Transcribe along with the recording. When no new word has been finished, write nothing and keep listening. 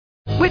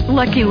With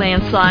Lucky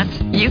Land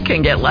Slots, you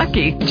can get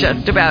lucky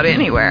just about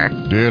anywhere.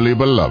 Dearly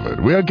beloved,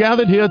 we are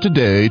gathered here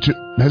today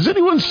to... Has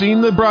anyone seen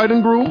the bride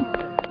and groom?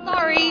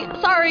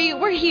 Sorry,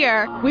 we're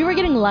here. We were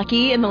getting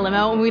lucky in the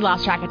limo and we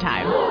lost track of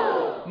time.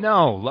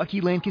 No,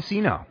 Lucky Land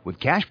Casino, with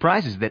cash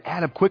prizes that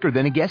add up quicker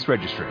than a guest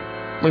registry.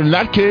 In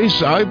that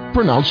case, I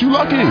pronounce you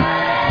lucky.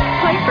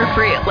 Play for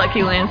free at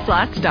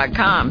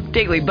LuckyLandSlots.com.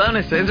 Daily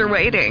bonuses are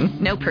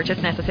waiting. No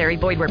purchase necessary.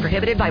 Void where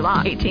prohibited by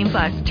law.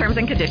 18+. Terms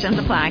and conditions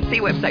apply. See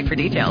website for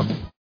details.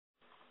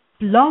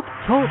 Blog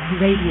Talk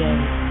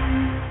Radio.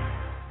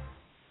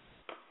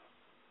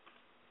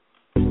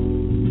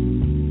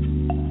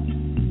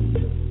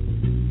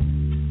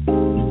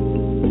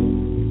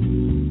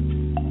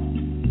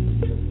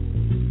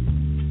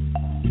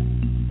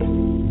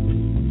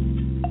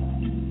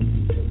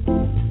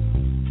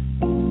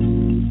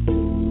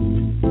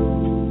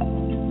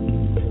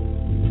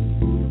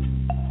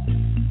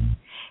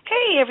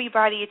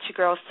 Everybody, it's your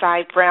girl,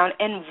 Cy Brown,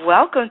 and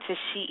welcome to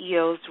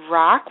SheEO's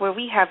Rock, where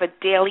we have a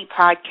daily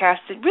podcast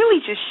that really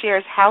just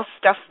shares how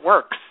stuff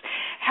works,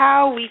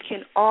 how we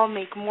can all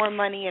make more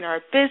money in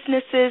our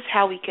businesses,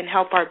 how we can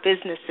help our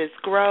businesses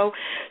grow.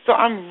 So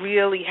I'm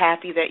really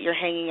happy that you're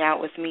hanging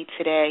out with me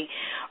today.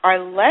 Our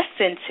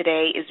lesson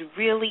today is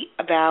really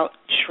about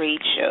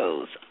trade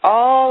shows,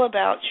 all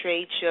about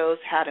trade shows,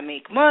 how to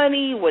make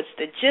money, what's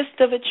the gist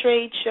of a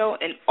trade show,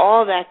 and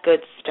all that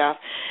good stuff.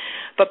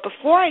 But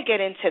before I get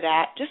into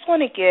that, just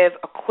want to give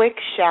a quick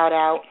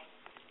shout-out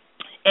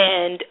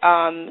and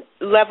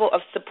level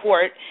of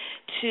support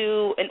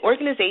to an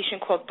organization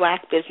called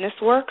Black Business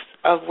Works,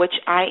 of which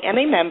I am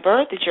a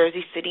member, the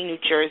Jersey City, New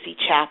Jersey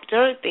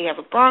chapter. They have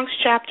a Bronx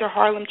chapter,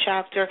 Harlem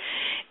chapter,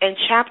 and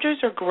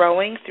chapters are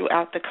growing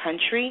throughout the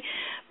country.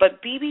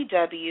 But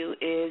BBW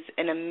is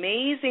an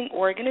amazing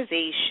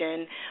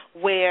organization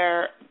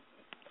where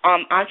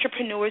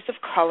entrepreneurs of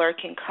color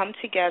can come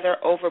together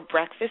over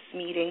breakfast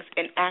meetings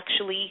and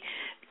actually,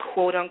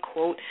 quote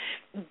unquote,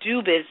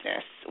 do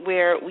business,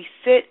 where we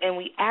sit and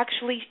we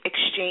actually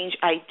exchange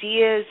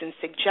ideas and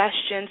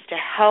suggestions to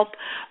help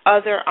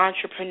other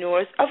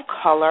entrepreneurs of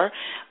color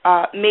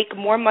make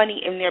more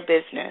money in their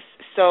business.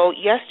 So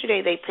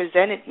yesterday they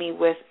presented me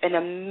with an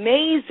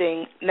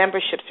amazing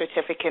membership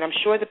certificate. I'm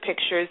sure the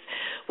pictures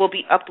will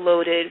be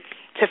uploaded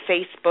to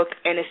Facebook,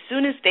 and as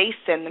soon as they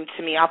send them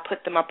to me, I'll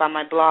put them up on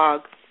my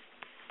blog.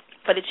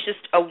 But it's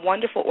just a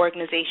wonderful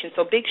organization.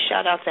 So big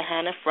shout-out to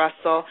Hannah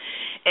Russell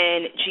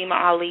and Jima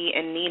Ali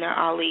and Nina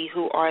Ali,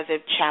 who are the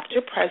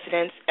chapter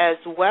presidents, as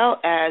well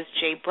as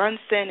Jay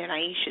Brunson and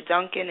Aisha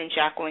Duncan and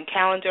Jacqueline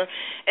Callender,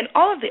 and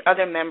all of the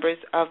other members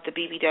of the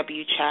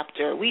BBW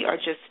chapter. We are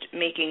just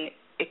making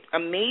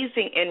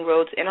amazing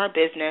inroads in our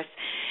business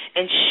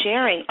and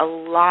sharing a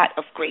lot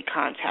of great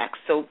contacts.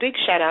 So big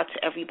shout-out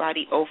to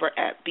everybody over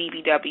at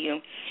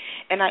BBW.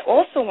 And I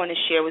also want to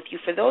share with you,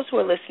 for those who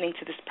are listening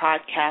to this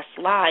podcast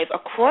live,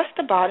 across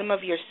the bottom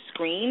of your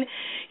screen,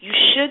 you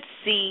should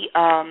see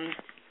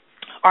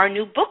our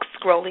new book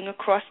scrolling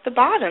across the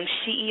bottom,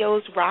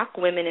 SheEO's Rock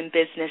Women in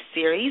Business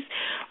series.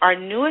 Our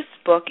newest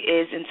book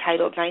is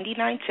entitled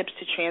 99 Tips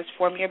to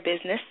Transform Your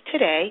Business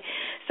Today.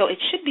 So it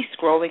should be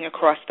scrolling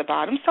across the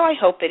bottom, so I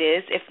hope it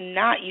is. If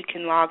not, you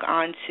can log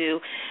on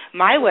to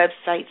my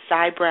website,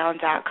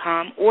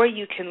 cybrown.com, or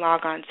you can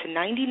log on to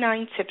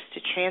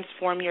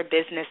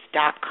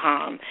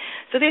 99tipstotransformyourbusiness.com.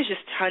 So there's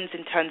just tons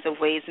and tons of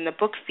ways, and the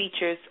book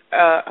features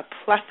a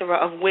plethora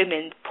of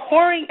women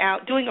pouring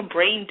out, doing a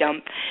brain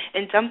dump,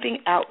 and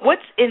dumping out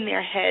what's in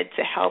their head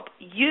to help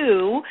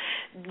you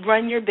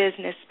run your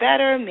business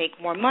better, make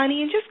more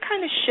money, and just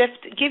kind of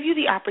give you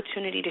the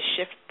opportunity to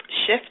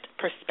shift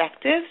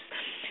perspectives.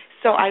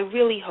 So I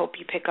really hope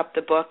you pick up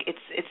the book.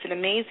 It's an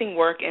amazing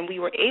work, and we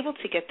were able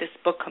to get this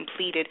book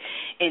completed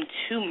in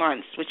 2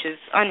 months, which is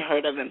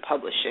unheard of in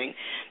publishing.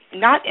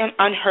 Not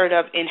unheard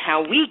of in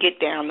how we get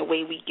down, the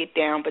way we get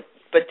down, but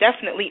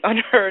definitely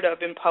unheard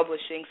of in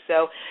publishing.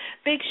 So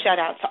big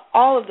shout-out to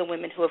all of the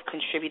women who have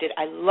contributed.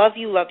 I love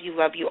you, love you,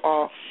 love you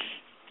all.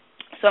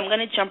 So I'm going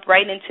to jump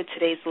right into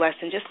today's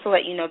lesson. Just to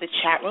let you know, the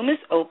chat room is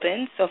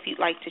open. So if you'd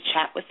like to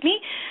chat with me,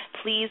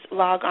 please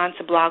log on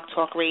to Blog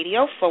Talk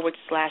Radio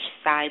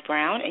 /Cy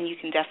Brown, and you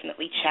can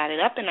definitely chat it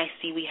up. And I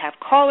see we have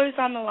callers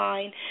on the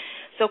line.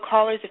 So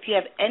callers, if you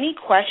have any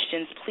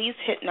questions, please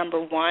hit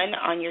number 1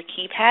 on your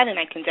keypad, and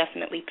I can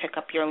definitely pick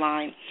up your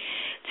line.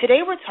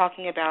 Today we're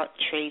talking about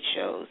trade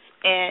shows.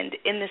 And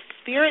in the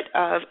spirit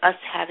of us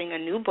having a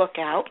new book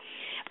out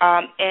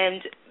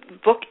and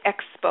Book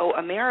Expo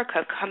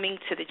America coming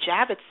to the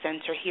Javits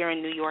Center here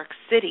in New York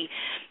City,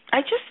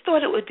 I just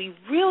thought it would be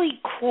really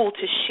cool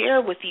to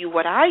share with you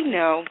what I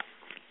know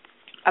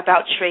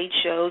about trade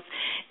shows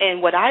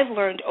and what I've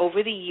learned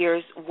over the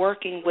years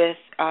working with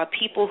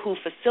people who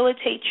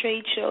facilitate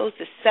trade shows,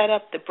 the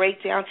setup, the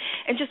breakdown,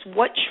 and just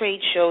what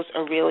trade shows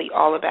are really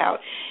all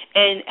about,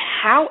 and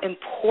how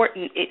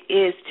important it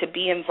is to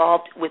be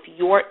involved with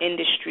your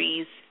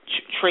industry's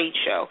trade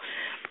show.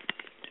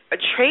 A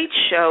trade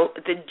show,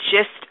 the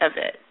gist of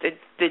it,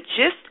 the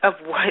gist of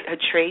what a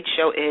trade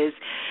show is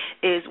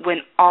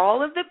when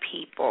all of the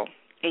people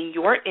in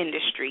your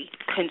industry,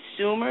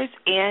 consumers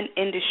and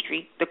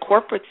industry, the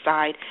corporate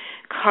side,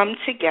 come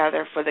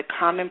together for the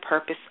common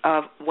purpose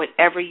of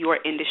whatever your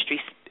industry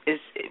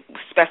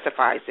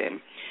specifies in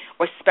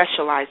or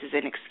specializes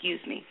in,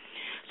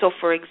 So,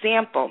 for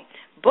example,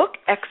 Book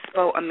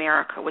Expo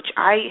America, which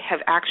I have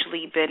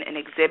actually been an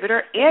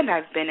exhibitor and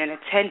I've been an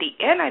attendee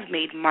and I've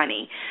made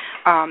money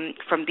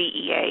from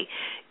BEA,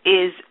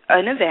 is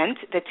an event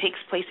that takes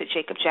place at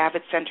Jacob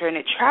Javits Center, and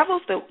it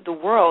travels the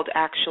world,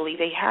 actually.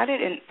 They had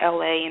it in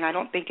L.A., and I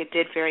don't think it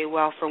did very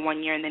well for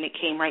 1 year, and then it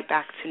came right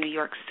back to New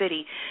York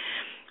City.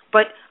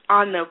 But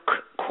on the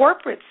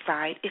corporate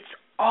side, it's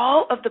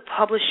all of the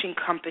publishing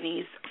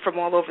companies from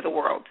all over the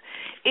world.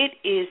 It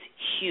is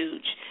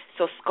huge.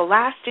 So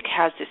Scholastic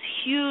has this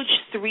huge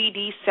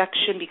 3D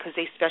section because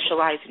they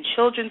specialize in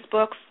children's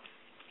books.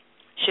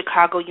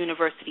 Chicago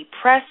University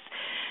Press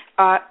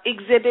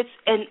exhibits,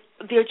 and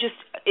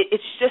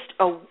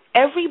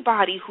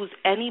everybody who's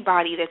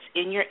anybody that's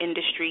in your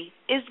industry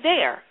is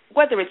there,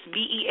 whether it's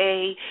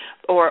BEA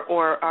or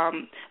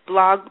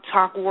Blog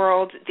Talk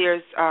World.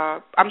 There's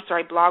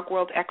Blog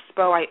World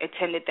Expo. I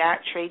attended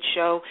that trade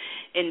show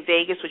in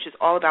Vegas, which is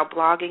all about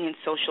blogging and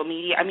social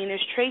media. I mean,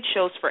 there's trade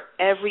shows for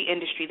every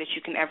industry that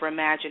you can ever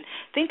imagine.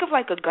 Think of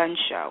like a gun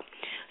show.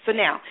 So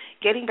now,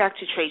 getting back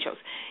to trade shows.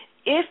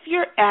 If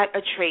you're at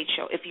a trade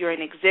show, if you're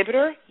an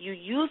exhibitor, you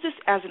use this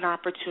as an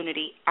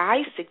opportunity,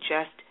 I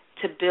suggest,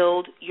 to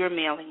build your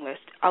mailing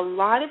list. A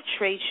lot of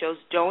trade shows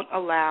don't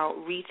allow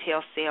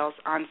retail sales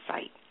on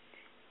site.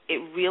 It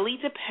really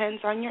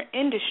depends on your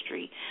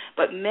industry,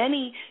 but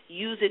many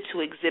use it to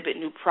exhibit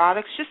new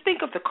products. Just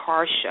think of the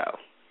car show.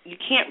 You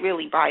can't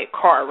really buy a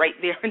car right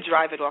there and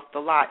drive it off the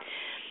lot.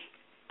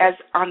 As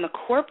on the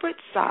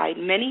corporate side,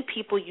 many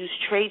people use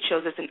trade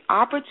shows as an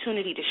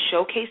opportunity to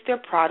showcase their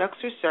products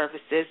or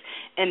services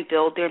and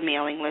build their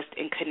mailing list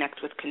and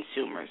connect with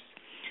consumers.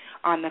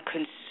 On the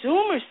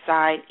consumer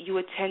side, you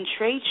attend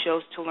trade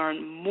shows to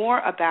learn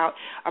more about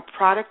a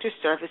product or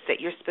service that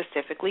you're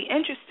specifically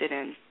interested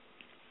in.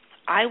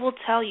 I will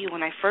tell you,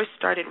 when I first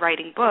started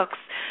writing books,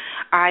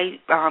 I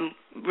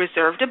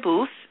reserved a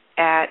booth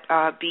at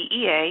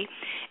BEA,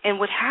 and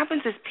what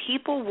happens is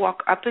people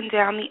walk up and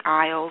down the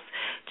aisles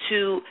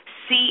to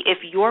see if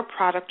your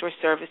product or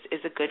service is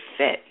a good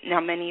fit. Now,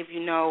 many of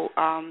you know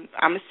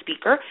I'm a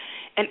speaker,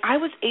 and I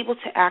was able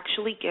to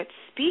actually get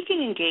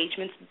speaking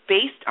engagements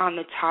based on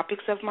the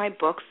topics of my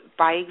books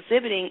by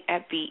exhibiting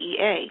at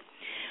BEA.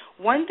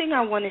 One thing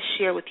I want to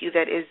share with you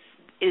that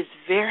is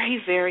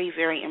very, very,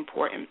 very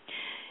important.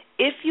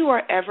 If you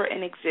are ever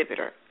an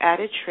exhibitor at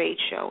a trade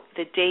show,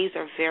 the days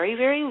are very,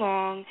 very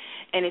long,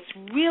 and it's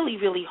really,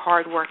 really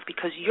hard work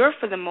because you're,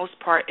 for the most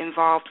part,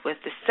 involved with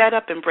the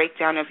setup and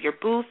breakdown of your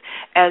booth,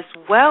 as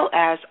well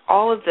as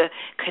all of the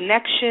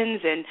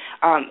connections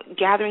and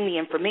gathering the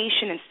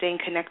information and staying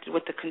connected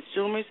with the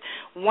consumers.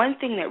 One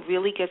thing that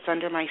really gets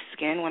under my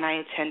skin when I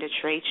attend a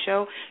trade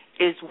show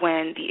is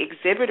when the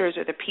exhibitors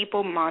or the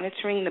people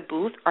monitoring the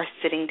booth are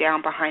sitting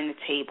down behind the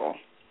table.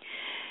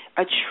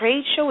 A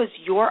trade show is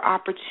your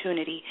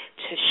opportunity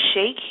to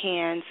shake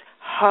hands,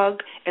 hug,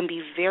 and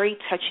be very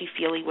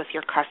touchy-feely with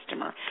your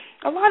customer.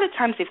 A lot of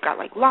times they've got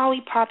like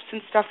lollipops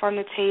and stuff on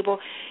the table.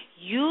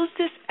 Use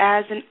this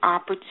as an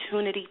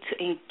opportunity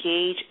to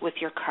engage with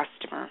your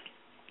customer.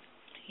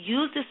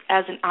 Use this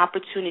as an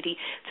opportunity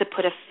to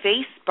put a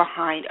face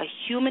behind, a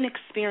human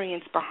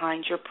experience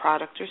behind your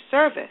product or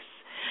service.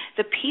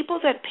 The people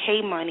that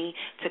pay money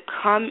to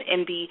come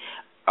and be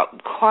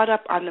caught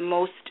up on the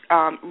most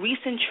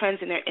recent trends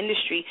in their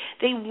industry,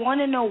 they want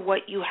to know what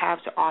you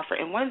have to offer.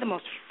 And one of the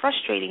most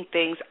frustrating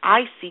things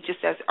I see,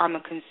 just as on the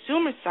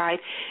consumer side,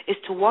 is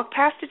to walk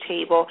past the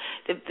table,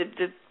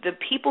 the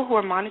people who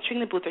are monitoring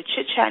the booth are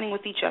chit-chatting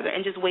with each other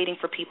and just waiting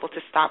for people to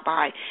stop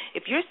by.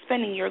 If you're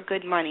spending your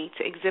good money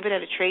to exhibit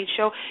at a trade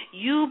show,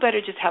 you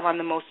better just have on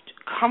the most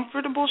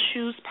comfortable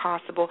shoes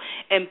possible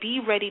and be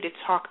ready to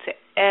talk to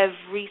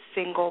every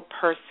single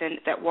person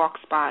that walks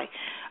by.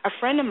 A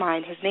friend of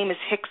mine, his name is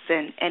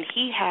Hickson, and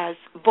he has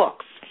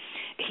books.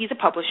 He's a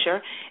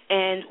publisher,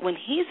 and when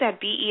he's at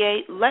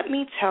BEA, let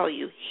me tell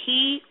you,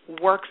 he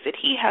works it.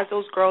 He has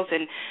those girls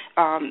in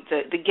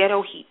the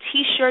Ghetto Heat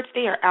T-shirts.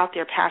 They are out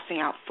there passing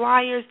out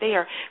flyers. They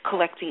are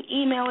collecting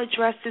email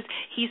addresses.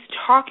 He's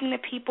talking to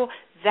people.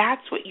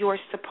 That's what you're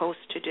supposed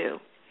to do.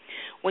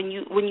 When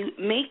you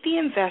make the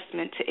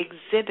investment to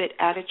exhibit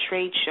at a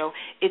trade show,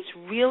 it's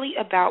really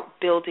about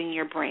building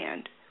your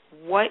brand,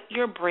 what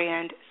your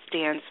brand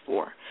stands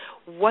for.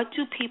 What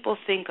do people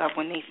think of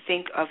when they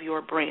think of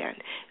your brand?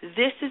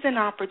 This is an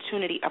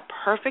opportunity, a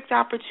perfect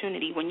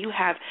opportunity, when you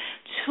have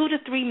 2 to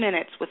 3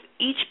 minutes with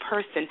each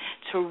person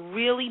to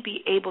really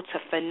be able to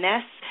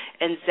finesse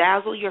and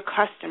dazzle your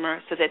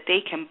customer so that they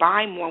can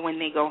buy more when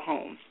they go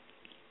home.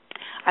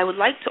 I would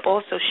like to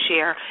also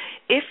share,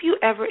 if you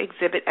ever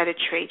exhibit at a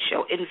trade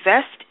show,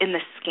 invest in the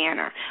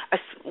scanner.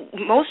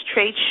 Most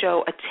trade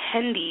show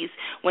attendees,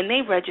 when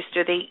they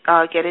register, they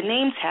get a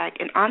name tag,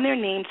 and on their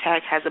name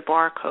tag has a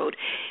barcode.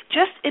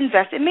 Just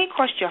invest. It may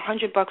cost you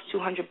 $100,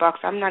 $200.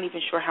 I'm not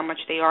even sure how much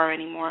they are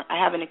anymore. I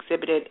haven't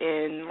exhibited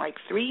in like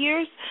 3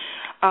 years.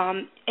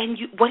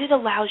 What it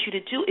allows you to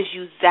do is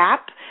you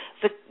zap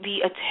the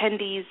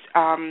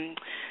attendees'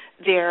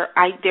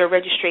 their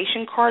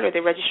registration card or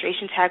their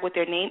registration tag with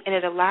their name, and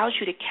it allows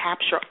you to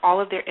capture all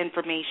of their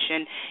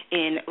information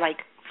in like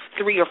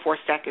 3 or 4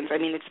 seconds. I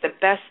mean, it's the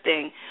best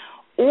thing.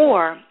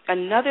 Or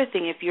another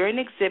thing, if you're an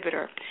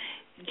exhibitor,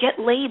 get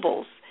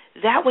labels.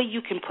 That way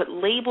you can put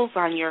labels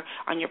on your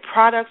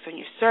products, on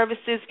your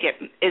services, get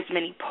as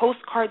many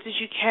postcards as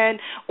you can.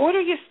 Order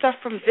your stuff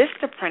from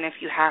Vistaprint if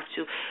you have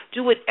to.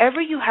 Do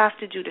whatever you have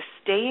to do to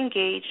stay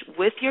engaged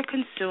with your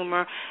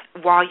consumer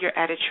while you're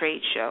at a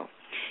trade show.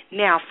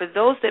 Now, for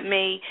those that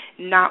may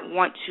not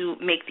want to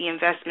make the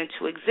investment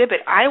to exhibit,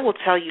 I will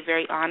tell you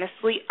very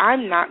honestly,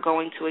 I'm not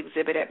going to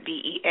exhibit at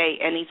BEA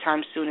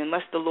anytime soon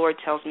unless the Lord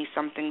tells me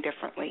something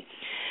differently.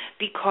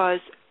 Because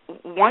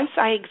once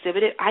I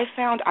exhibited, I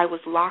found I was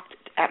locked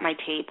at my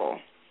table.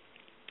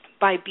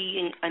 By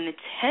being an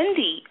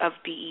attendee of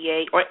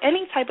BEA or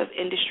any type of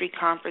industry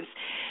conference,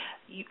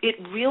 it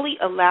really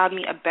allowed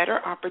me a better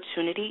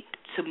opportunity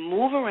to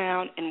move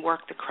around and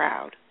work the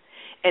crowd.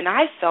 And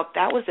I felt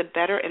that was a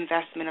better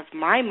investment of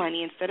my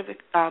money. Instead of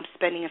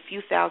spending a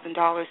few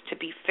 $1,000s to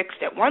be fixed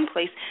at one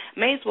place,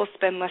 may as well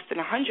spend less than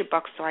 $100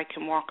 so I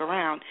can walk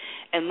around.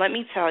 And let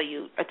me tell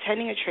you,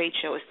 attending a trade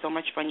show is so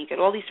much fun. You get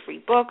all these free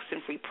books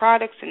and free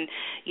products and,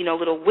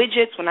 little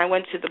widgets. When I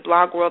went to the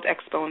Blog World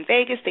Expo in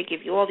Vegas, they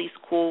give you all these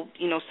cool,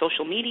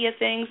 social media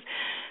things.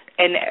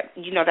 And,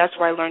 that's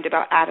where I learned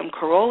about Adam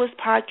Carolla's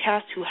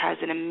podcast, who has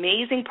an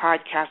amazing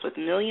podcast with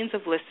millions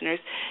of listeners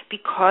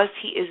because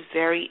he is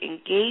very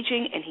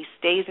engaging and he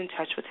stays in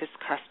touch with his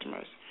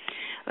customers.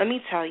 Let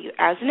me tell you,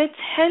 as an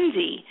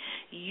attendee,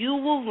 you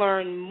will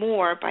learn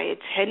more by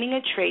attending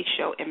a trade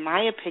show, in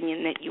my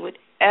opinion, than you would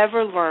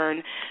ever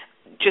learn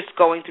just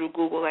going through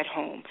Google at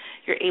home.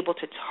 You're able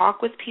to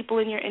talk with people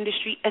in your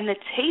industry, and the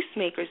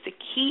tastemakers, the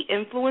key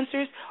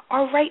influencers,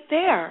 are right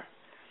there.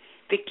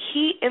 The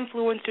key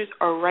influencers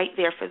are right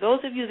there. For those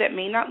of you that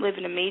may not live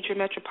in a major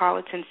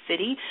metropolitan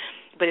city,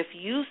 but if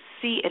you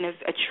see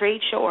a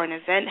trade show or an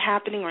event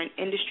happening or an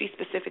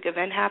industry-specific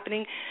event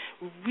happening,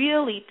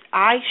 really,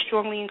 I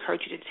strongly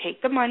encourage you to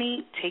take the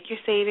money, take your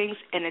savings,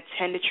 and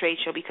attend a trade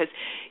show because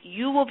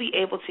you will be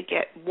able to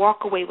walk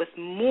away with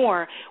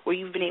more where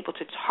you've been able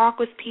to talk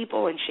with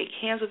people and shake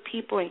hands with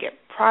people and get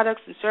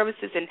products and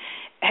services and,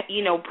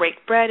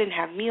 break bread and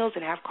have meals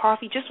and have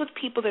coffee just with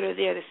people that are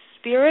there. The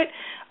spirit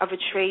of a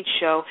trade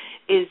show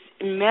is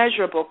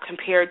immeasurable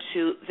compared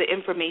to the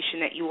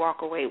information that you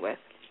walk away with.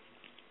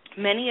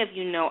 Many of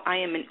you know I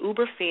am an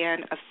uber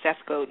fan of Seth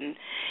Godin,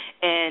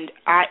 and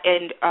I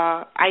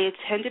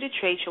attended a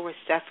trade show where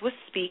Seth was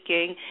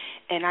speaking,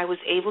 and I was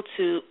able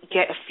to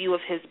get a few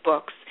of his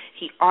books.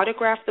 He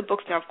autographed the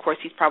books. Now, of course,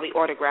 he's probably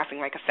autographing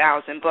like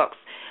 1,000 books,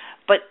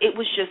 but it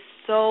was just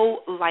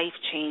so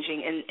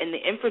life-changing, and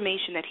the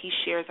information that he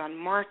shares on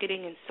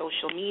marketing and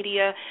social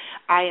media.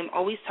 I am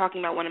always talking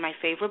about one of my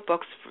favorite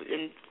books,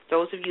 and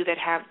those of you that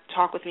have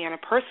talked with me on a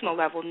personal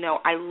level know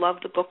I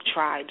love the book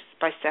Tribes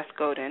by Seth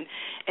Godin,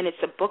 and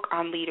it's a book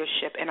on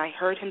leadership, and I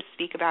heard him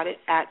speak about it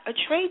at a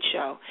trade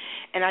show,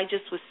 and I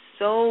just was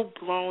so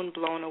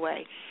blown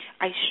away.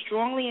 I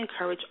strongly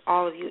encourage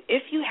all of you,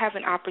 if you have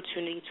an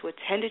opportunity to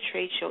attend a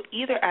trade show,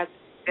 either as an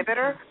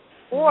exhibitor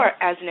or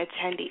as an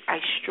attendee, I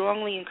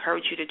strongly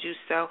encourage you to do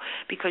so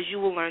because you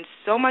will learn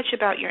so much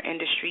about your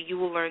industry. You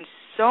will learn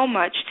so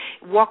much,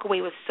 walk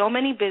away with so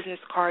many business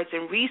cards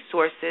and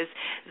resources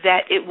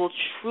that it will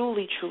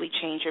truly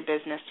change your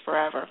business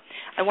forever.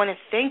 I want to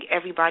thank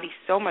everybody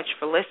so much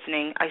for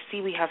listening. I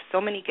see we have so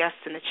many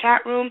guests in the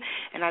chat room,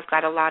 and I've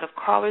got a lot of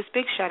callers.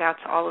 Big shout-out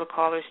to all of the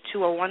callers,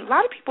 201. A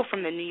lot of people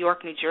from the New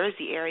York, New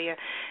Jersey area,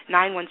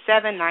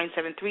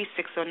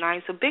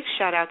 917-973-609. So big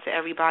shout-out to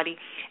everybody.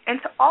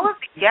 And to all of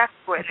the guests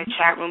who are in the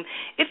chat room,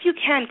 if you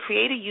can,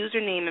 create a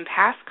username and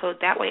passcode.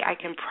 That way I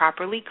can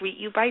properly greet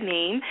you by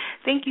name.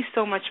 Thank you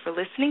so much for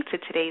listening to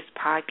today's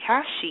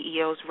podcast,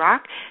 SheEO's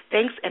Rock.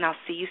 Thanks, and I'll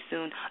see you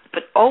soon.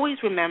 But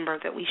always remember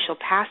that we shall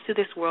pass through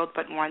this world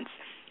but once.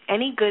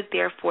 Any good,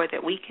 therefore,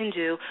 that we can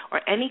do or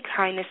any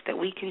kindness that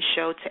we can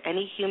show to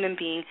any human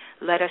being,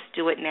 let us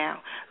do it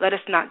now. Let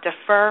us not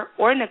defer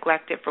or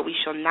neglect it, for we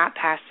shall not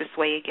pass this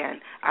way again.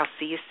 I'll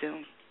see you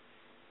soon.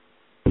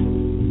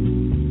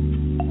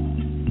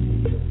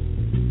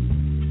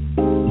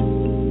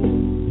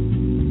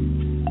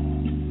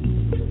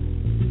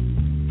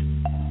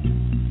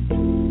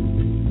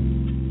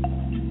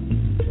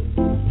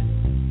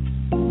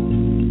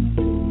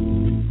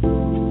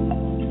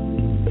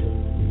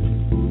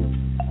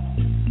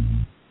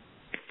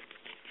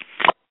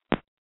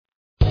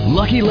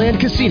 Lucky Land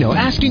Casino,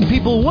 asking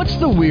people, what's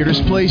the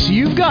weirdest place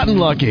you've gotten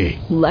lucky?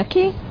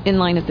 Lucky? In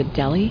line at the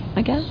deli,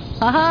 I guess?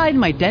 Aha, in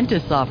my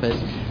dentist's office.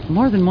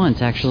 More than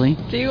once, actually.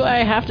 Do I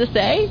have to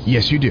say?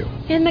 Yes, you do.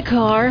 In the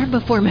car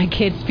before my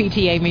kids'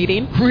 PTA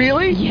meeting.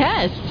 Really?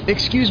 Yes.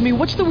 Excuse me,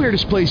 what's the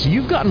weirdest place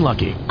you've gotten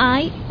lucky?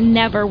 I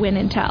never win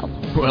and tell.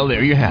 Well,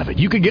 there you have it.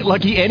 You can get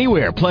lucky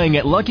anywhere, playing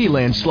at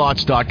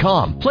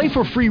LuckyLandSlots.com. Play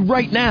for free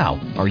right now.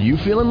 Are you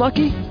feeling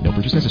lucky? No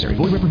purchase necessary.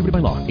 Void where prohibited by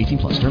law.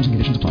 18+. Terms and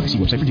conditions apply. See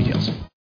website for details.